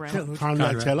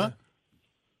Conrad Taylor.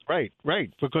 Right,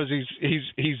 because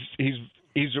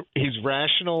he's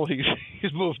rational.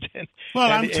 He's moved in.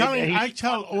 Well, I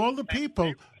tell all the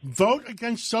people, vote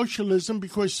against socialism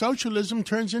because socialism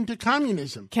turns into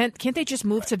communism. Can't they just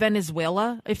move to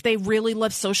Venezuela if they really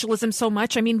love socialism so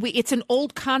much? I mean, it's an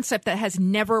old concept that has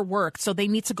never worked, so they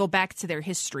need to go back to their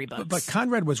history books. But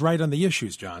Conrad was right on the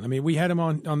issues, John. I mean, we had him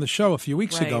on the show a few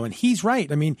weeks ago, and he's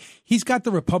right. I mean, he's got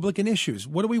the Republican issues.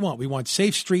 What do we want? We want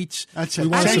safe streets. That's it. We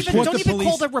want to support the police. Don't even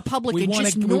call them Republican,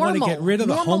 just normal. We want to get rid of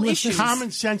the homelessness.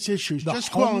 Common sense issues. The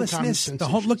just call them common homelessness.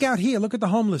 sense Look out here. Look at the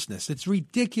homelessness. It's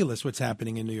ridiculous what's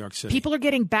happening in New York City. People are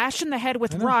getting bashed in the head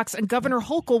with rocks, and Governor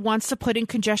Hochul wants to put in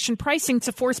congestion pricing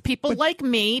to force people like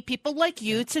me, people like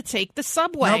you, to take the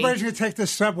subway. Nobody's going to take the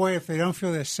subway if they don't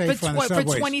feel they're safe on the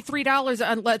subways. For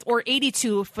 $23 or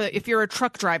 $82 if you're a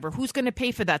truck driver. Who's going to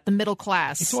pay for that? The middle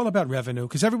class. It's all about revenue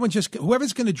because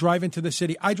whoever's going to drive into the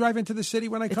city. I drive into the city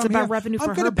when I come here. It's about revenue for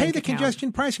her I'm going to pay the account.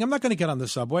 Congestion pricing. I'm not going to get on the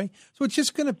subway. So it's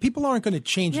just going to, people aren't going to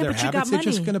change their habits. They're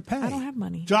just going to pay. I don't have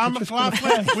money. John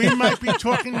McLaughlin, we might be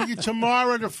talking to you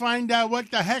tomorrow to find out what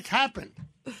the heck happened.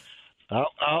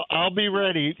 I'll be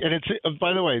ready. And it's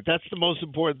by the way, that's the most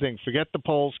important thing. Forget the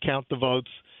polls, count the votes,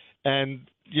 and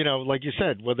like you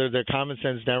said, whether they're common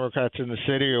sense Democrats in the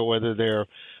city or whether they're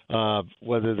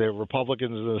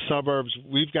Republicans in the suburbs,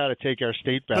 we've got to take our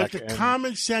state back. But the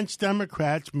common sense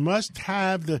Democrats must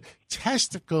have the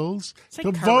testicles to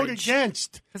courage. vote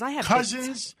against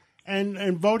Cousins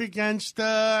and vote against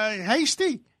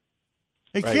Hasty.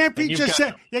 They can't be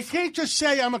they can't just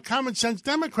say I'm a common sense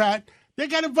Democrat. They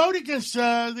got to vote against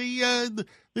the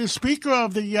Speaker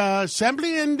of the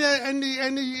Assembly and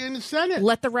the Senate.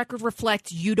 Let the record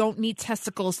reflect you don't need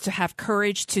testicles to have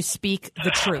courage to speak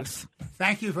the truth.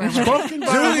 Thank you very much. Spoken by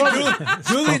a woman.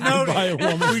 Duly noted. By a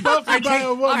woman. Spoken by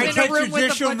a woman. I take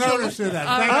judicial notice of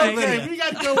that. Okay, we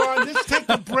got to go on. Let's take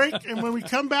a break, and when we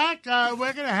come back,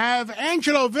 we're going to have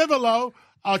Angelo Vivolo,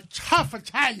 a tough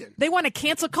Italian. They want to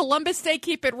cancel Columbus Day.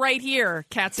 Keep it right here.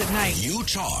 Cats at Night. You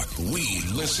talk, we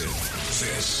listen.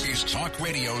 This is Talk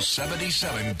Radio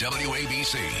 77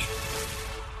 WABC.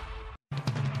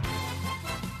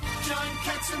 John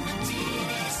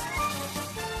Catsimatidis,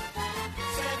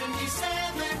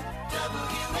 77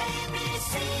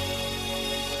 WABC.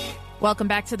 Welcome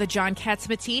back to the John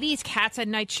Catsimatidis Cats at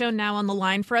Night show. Now on the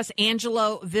line for us,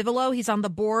 Angelo Vivolo. He's on the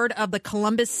board of the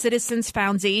Columbus Citizens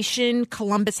Foundation,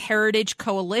 Columbus Heritage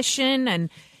Coalition,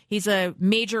 and he's a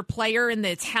major player in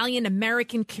the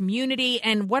Italian-American community.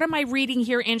 And what am I reading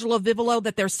here, Angelo Vivolo,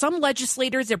 that there's some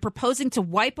legislators that are proposing to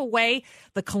wipe away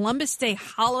the Columbus Day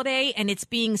holiday, and it's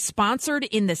being sponsored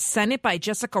in the Senate by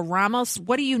Jessica Ramos.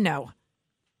 What do you know?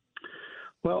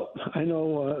 Well, I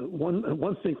know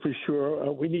one thing for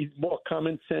sure. We need more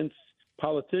common sense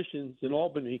politicians in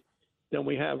Albany than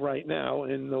we have right now,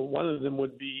 and one of them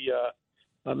would be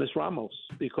Ms. Ramos,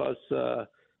 because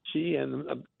she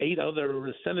and 8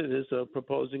 other senators are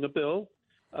proposing a bill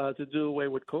to do away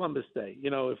with Columbus Day.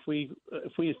 If we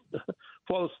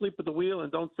fall asleep at the wheel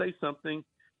and don't say something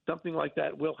like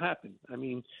that will happen. I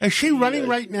mean, is she running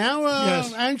right now,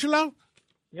 yes. Angelo?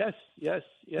 Yes.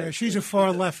 Yeah, she's a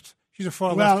far left. She's a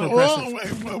far left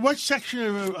progressive. What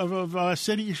section of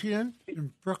city is she in?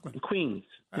 In Brooklyn. Queens.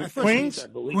 Queens? I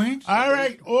believe. Queens? All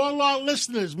right, all our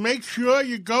listeners, make sure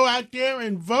you go out there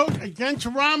and vote against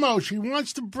Ramos. She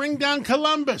wants to bring down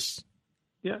Columbus.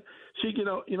 Yeah, she,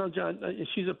 John,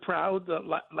 she's a proud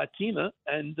Latina,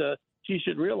 and she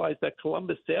should realize that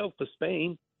Columbus sailed for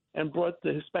Spain and brought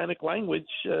the Hispanic language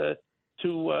to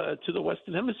the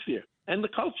Western Hemisphere and the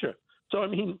culture. So, I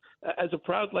mean, as a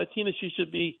proud Latina, she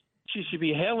should be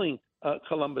hailing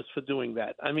Columbus for doing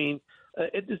that. I mean,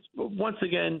 once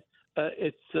again,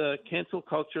 it's cancel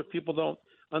culture.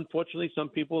 Unfortunately, some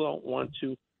people don't want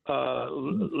to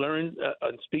learn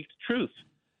and speak the truth.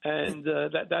 And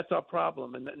that's our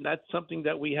problem. And that's something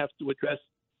that we have to address.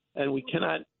 And we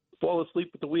cannot fall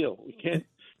asleep at the wheel. We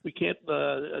can't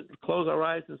close our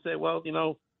eyes and say, well,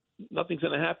 nothing's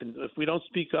going to happen. If we don't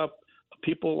speak up,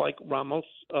 people like Ramos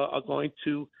are going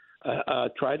to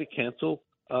try to cancel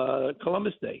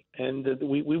Columbus Day, and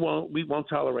we won't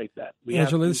tolerate that.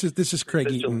 Angela, this is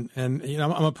Craig Eaton, and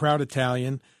I'm a proud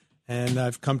Italian, and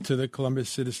I've come to the Columbus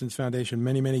Citizens Foundation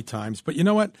many times. But you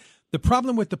know what? The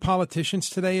problem with the politicians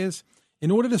today is, in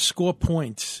order to score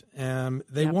points,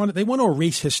 they want to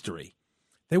erase history.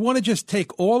 They want to just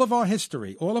take all of our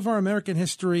history, all of our American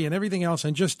history, and everything else,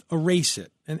 and just erase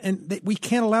it. And we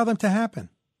can't allow them to happen.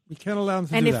 We can't allow them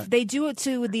to And do if that. they do it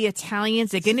to the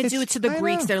Italians, they're going to do it to the I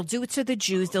Greeks. know. They'll do it to the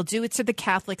Jews. They'll do it to the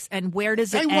Catholics. And where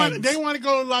does it They end? want to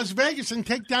go to Las Vegas and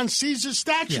take down Caesar's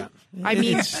statue. Yeah. I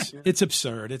mean, it's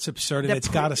absurd. It's absurd, and The it's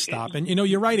got to stop. And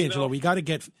you're right, Angelo. We got to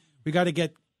get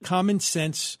common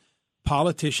sense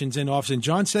politicians in office. And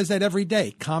John says that every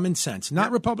day. Common sense,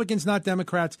 not Republicans, not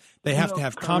Democrats. They have to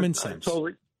have common sense.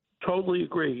 Totally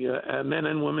agree. Men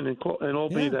and women in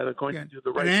Albany that are going to do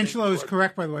the right And thing. Angela is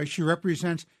correct, by the way. She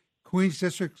represents Queens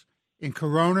districts in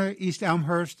Corona, East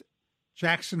Elmhurst,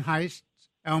 Jackson Heights,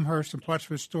 Elmhurst, and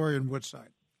Plattsburgh, Astoria, and Woodside.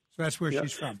 So that's where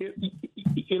she's from.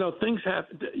 Things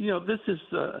happen. This is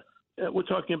we're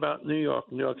talking about New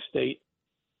York State,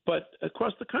 but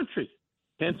across the country,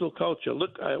 cancel culture.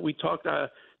 Look, we talked.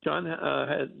 John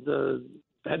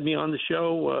had me on the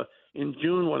show in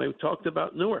June when I talked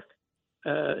about Newark.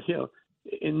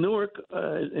 In Newark,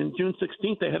 in June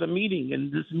 16th, they had a meeting,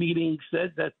 and this meeting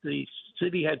said that the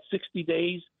city had 60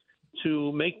 days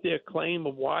to make their claim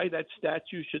of why the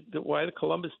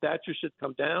Columbus statue should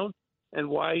come down, and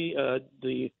why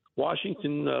the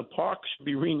Washington Park should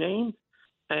be renamed.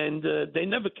 And they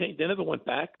never went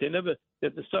back. They never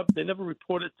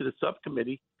reported to the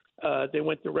subcommittee. They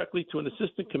went directly to an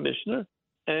assistant commissioner,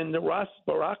 and Ras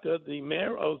Baraka, the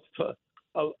mayor of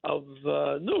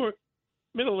Newark,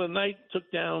 middle of the night took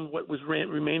down what was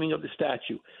remaining of the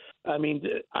statue. I mean,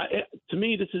 to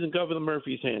me, this is in Governor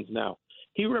Murphy's hands now.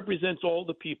 He represents all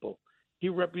the people. He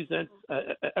represents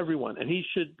everyone, and he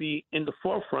should be in the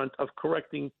forefront of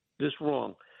correcting this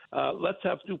wrong. Let's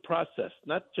have due process,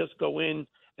 not just go in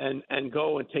and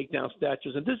go and take down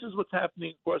statues. And this is what's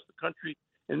happening across the country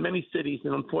in many cities.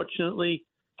 And unfortunately,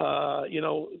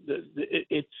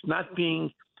 it's not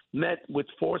being met with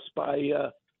force by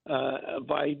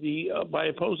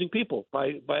opposing people,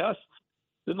 by us,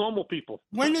 the normal people.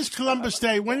 When is Columbus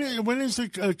Day? When is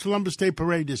the Columbus Day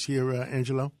parade this year,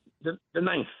 Angelo? The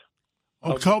 9th.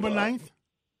 October 9th?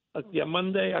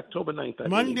 Monday, October 9th.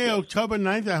 Monday, October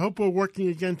 9th. I hope we're working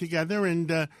again together, and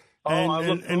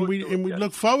we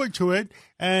look forward to it.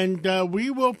 And we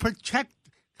will protect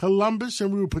Columbus,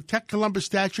 and we will protect Columbus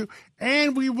statue,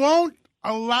 and we won't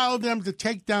allow them to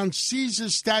take down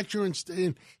Caesar's statue in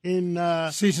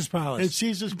Caesar's Palace. In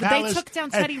Caesar's But Palace. they took down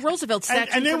Teddy Roosevelt's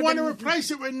statue. And they for want to the- replace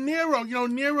it with Nero. You know,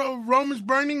 Nero, Rome is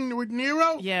burning with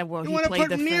Nero. Yeah, well, you he want to played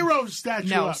put the Nero's statue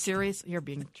No, up. serious? You're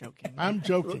being joking. I'm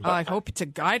joking. I hope it's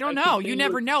I don't know. You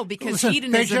never know because Listen, they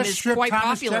hedonism just is stripped quite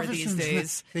Thomas popular Jefferson's these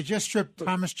days. They just stripped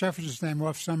Thomas Jefferson's name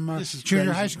off some junior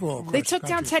crazy. high school. They took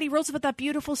down Teddy Roosevelt, that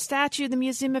beautiful statue, the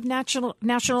Museum of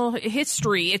National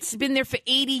History. It's been there for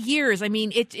 80 years. I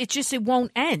mean, it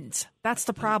won't end. That's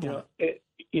the problem.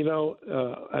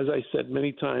 As I said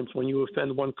many times, when you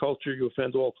offend one culture, you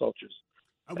offend all cultures.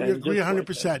 We agree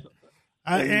 100%.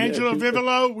 Angelo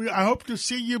Vivolo, I hope to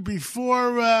see you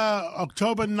before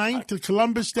October 9th to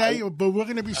Columbus Day, but we're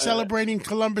going to be celebrating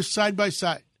Columbus side by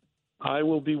side. I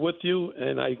will be with you,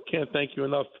 and I can't thank you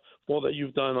enough for all that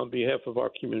you've done on behalf of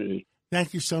our community.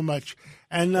 Thank you so much.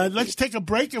 And let's take a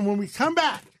break, and when we come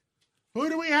back, who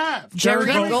do we have? Jerry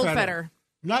Goldfeder.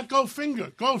 Not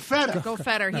Goldfinger, Goldfeder.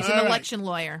 Goldfeder. He's an All right. election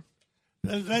lawyer.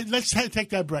 Let's take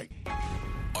that break.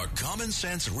 A common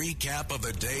sense recap of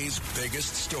the day's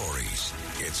biggest stories.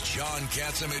 It's John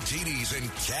Catsimatidis and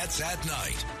Cats at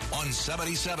Night on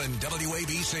 77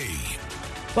 WABC.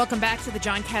 Welcome back to the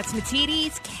John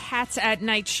Catsimatidis Cats at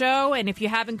Night show. And if you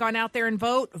haven't gone out there and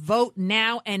vote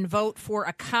now and vote for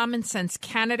a common sense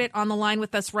candidate. On the line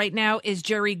with us right now is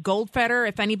Jerry Goldfeder.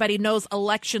 If anybody knows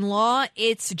election law,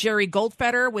 it's Jerry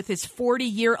Goldfeder with his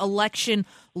 40-year election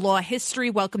law history.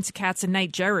 Welcome to Cats at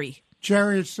Night, Jerry.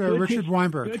 Jerry, it's Richard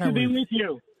Weinberg. Good How to are be you? with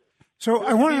you. So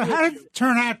I want to know, how did it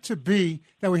turn out to be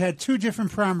that we had two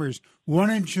different primaries, one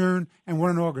in June and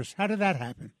one in August? How did that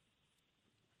happen?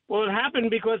 Well, it happened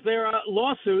because there are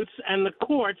lawsuits, and the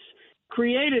courts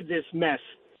created this mess.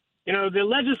 You know, the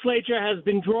legislature has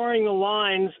been drawing the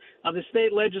lines of the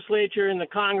state legislature and the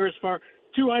Congress for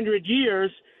 200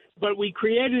 years, but we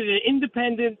created an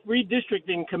independent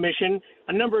redistricting commission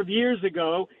a number of years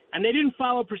ago, and they didn't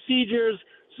follow procedures,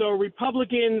 so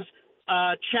Republicans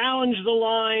challenged the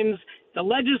lines. The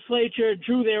legislature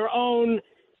drew their own,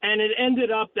 and it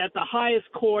ended up that the highest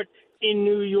court in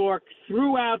New York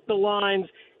threw out the lines,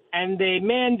 and they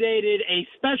mandated a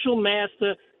special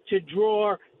master to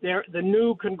draw the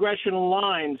new congressional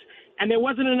lines. And there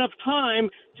wasn't enough time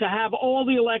to have all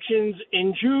the elections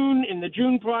in June, in the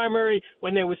June primary,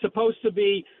 when they were supposed to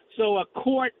be. So a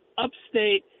court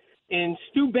upstate in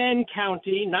Steuben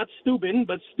County, not Steuben,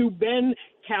 but Steuben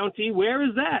County, where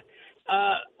is that?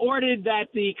 Ordered that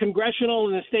the congressional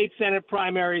and the state Senate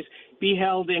primaries be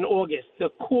held in August. The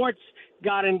courts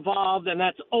got involved, and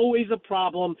that's always a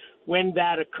problem when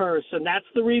that occurs. And that's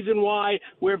the reason why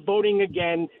we're voting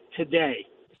again today.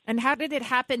 And how did it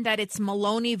happen that it's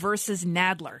Maloney versus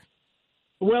Nadler?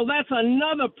 Well, that's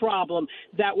another problem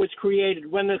that was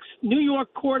created when the New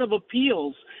York Court of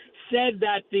Appeals said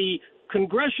that the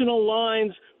congressional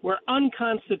lines were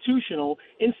unconstitutional.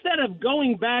 Instead of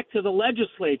going back to the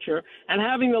legislature and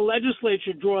having the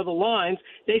legislature draw the lines,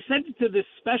 they sent it to this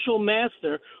special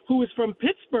master who was from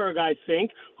Pittsburgh, I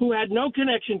think, who had no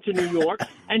connection to New York,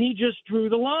 and he just drew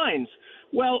the lines.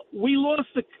 Well, we lost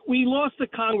a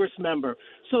Congress member,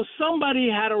 so somebody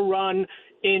had to run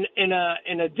in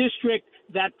a district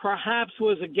that perhaps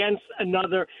was against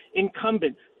another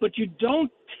incumbent. But you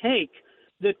don't take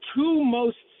the two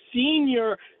most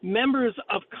senior members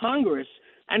of Congress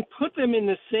and put them in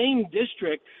the same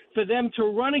district for them to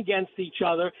run against each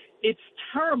other. It's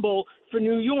terrible for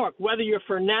New York, whether you're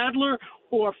for Nadler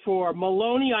or for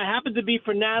Maloney. I happen to be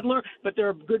for Nadler, but there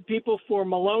are good people for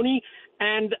Maloney.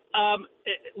 And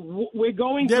we're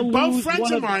going to lose. They're both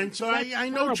friends of mine, them. so I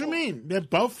know what you mean. They're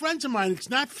both friends of mine. It's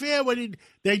not fair what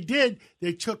they did.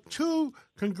 They took two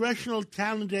congressional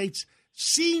candidates,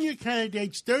 senior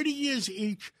candidates, 30 years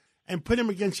each, and put them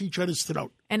against each other's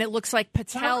throat. And it looks like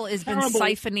Patel has been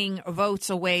siphoning votes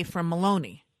away from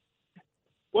Maloney.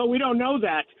 Well, we don't know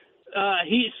that.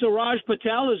 Suraj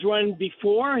Patel has run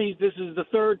before. This is the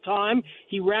third time.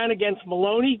 He ran against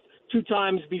Maloney 2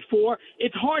 times before.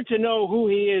 It's hard to know who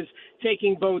he is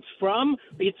taking votes from.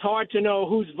 It's hard to know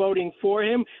who's voting for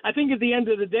him. I think at the end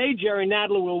of the day, Jerry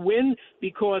Nadler will win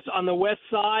because on the west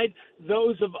side,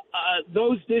 those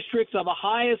districts are the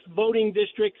highest voting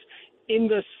districts in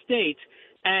the state.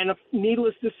 And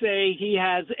needless to say, he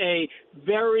has a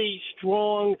very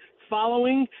strong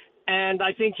following, and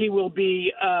I think he will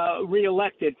be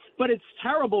reelected. But it's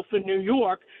terrible for New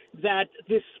York that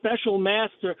this special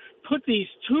master put these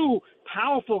two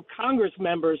powerful Congress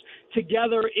members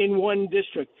together in one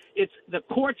district. It's the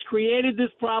courts created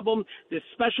this problem. This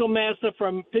special master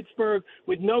from Pittsburgh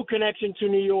with no connection to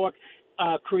New York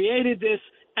created this,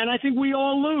 and I think we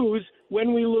all lose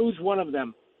when we lose one of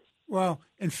them. Well,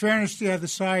 in fairness to the other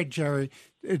side, Jerry,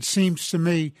 it seems to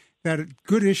me that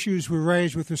good issues were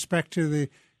raised with respect to the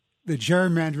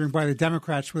gerrymandering by the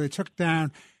Democrats, where they took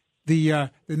down the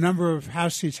number of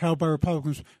House seats held by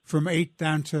Republicans from 8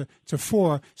 down to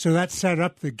 4. So that set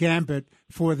up the gambit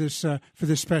for this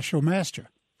special master.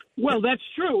 Well, that's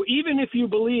true. Even if you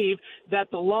believe that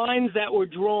the lines that were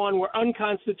drawn were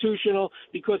unconstitutional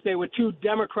because they were too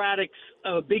Democratic,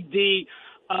 big D,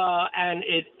 and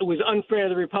it was unfair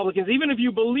to the Republicans, even if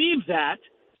you believe that,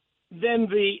 then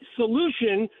the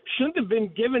solution shouldn't have been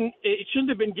given. It shouldn't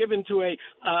have been given to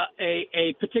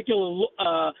a particular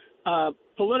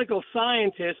political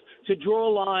scientist to draw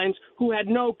lines who had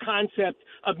no concept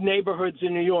of neighborhoods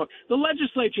in New York. The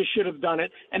legislature should have done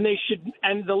it, and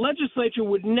the legislature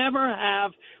would never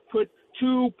have put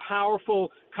two powerful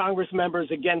Congress members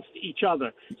against each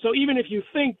other. So even if you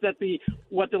think that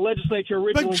what the legislature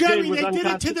originally Jerry, did was they did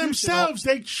it to themselves.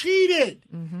 They cheated.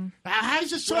 Mm-hmm.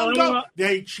 How's the song go?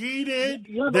 They cheated.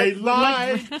 They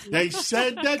lied. They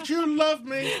said that you love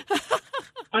me.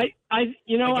 I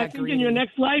think in your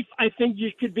next life, I think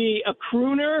you could be a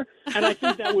crooner, and I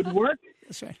think that would work.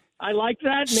 That's right. I like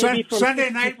that. Maybe from Sunday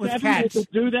night with cats. You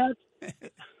could do that.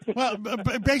 Well,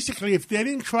 basically, if they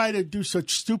didn't try to do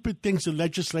such stupid things in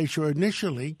legislature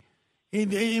initially,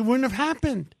 it wouldn't have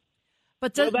happened.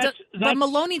 But but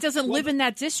Maloney doesn't live in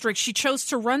that district. She chose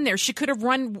to run there. She could have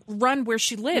run where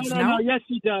she lives. No, yes,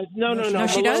 she does. No,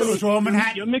 she does. It's all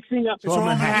Manhattan. You're mixing up. It's all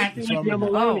Manhattan.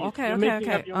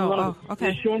 Oh, okay.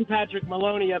 There's Sean Patrick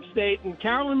Maloney upstate, and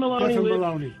Carolyn Maloney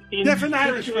lives in different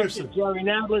Irish person. Jerry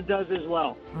Nadler does as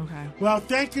well. Okay. Well,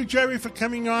 thank you, Jerry, for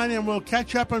coming on, and we'll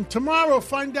catch up on tomorrow.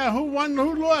 Find out who won,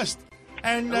 who lost.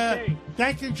 And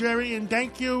thank you, Jerry, and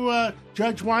thank you,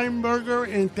 Judge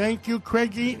Weinberger, and thank you,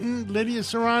 Craig Eaton, Lydia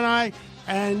Serrani,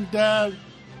 and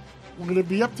we're going to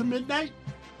be up to midnight.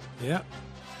 Yeah.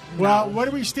 Well, what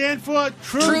do we stand for?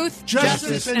 Truth,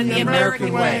 justice, and the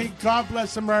American way. God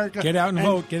bless America. Get out and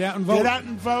vote. Get out and vote. Get out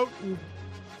and vote. And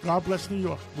God bless New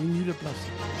York. We need a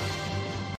blessing.